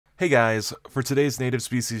Hey guys, for today's native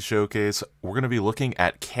species showcase, we're going to be looking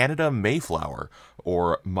at Canada Mayflower,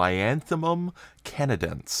 or Myanthemum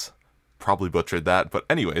canadense. Probably butchered that, but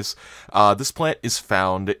anyways, this plant is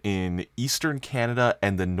found in eastern Canada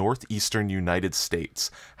and the northeastern United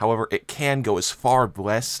States. However, it can go as far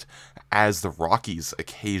west as the Rockies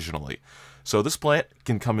occasionally. So this plant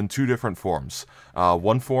can come in two different forms.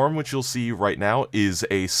 One form, which you'll see right now, is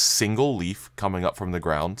a single leaf coming up from the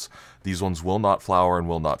ground. These ones will not flower and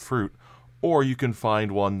will not fruit. Or you can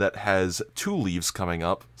find one that has two leaves coming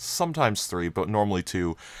up, sometimes three, but normally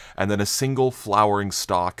two, and then a single flowering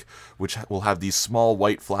stalk, which will have these small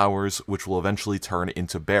white flowers, which will eventually turn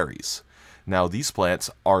into berries. Now, these plants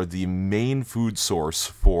are the main food source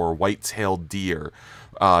for white-tailed deer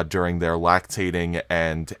during their lactating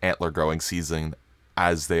and antler growing season,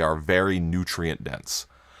 as they are very nutrient dense.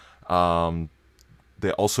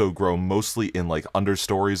 They also grow mostly in like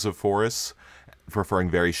understories of forests, preferring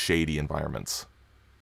very shady environments.